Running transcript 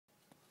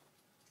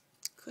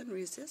Couldn't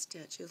resist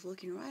it. She was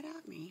looking right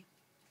at me.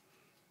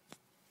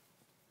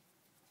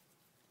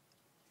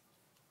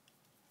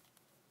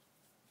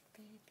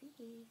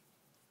 Baby.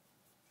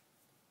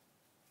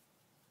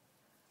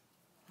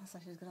 Looks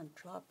like she's going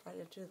to drop right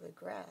into the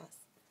grass.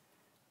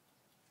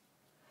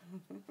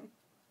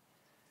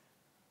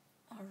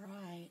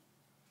 Alright.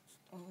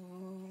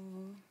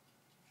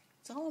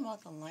 It's all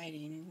about the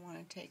lighting. You want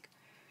to take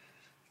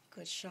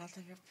good shots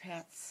of your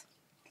pets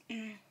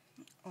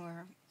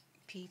or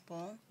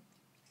people.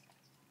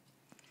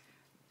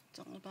 It's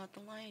all about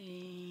the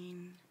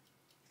lighting.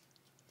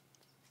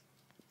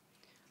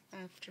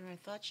 After I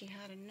thought she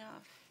had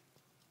enough,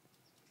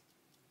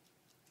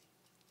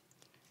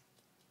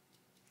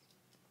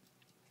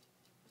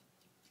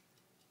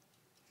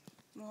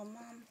 well,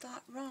 Mom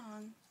thought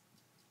wrong.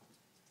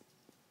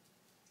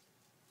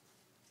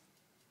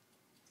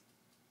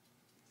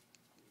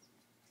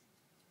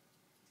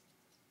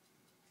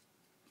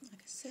 Like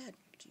I said,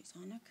 she's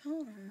on the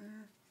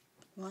counter.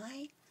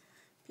 Why?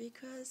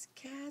 Because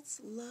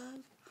cats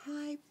love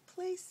high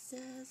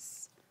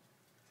places.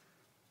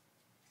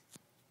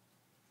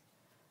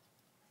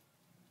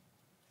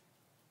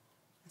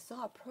 I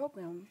saw a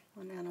program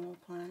on Animal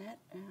Planet,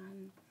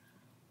 and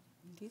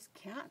these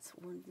cats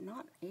were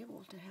not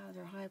able to have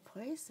their high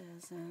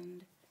places,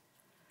 and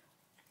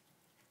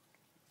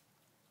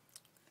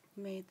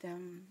made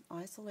them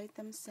isolate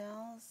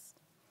themselves.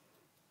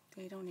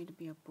 They don't need to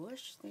be a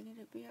bush, they need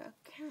to be a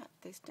cat.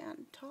 They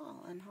stand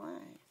tall and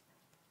high.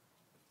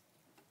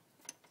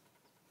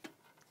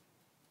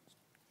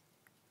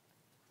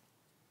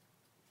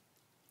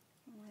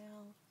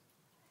 Well,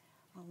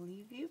 I'll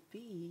leave you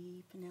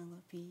be,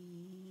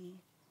 Penelope.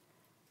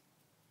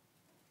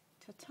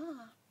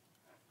 Ta-ta.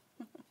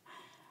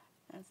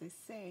 As they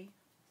say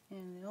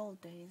in the old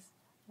days,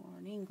 or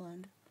in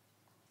England,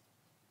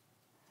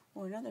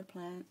 or in other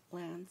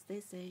lands, they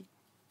say,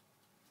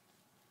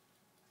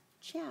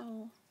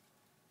 ciao.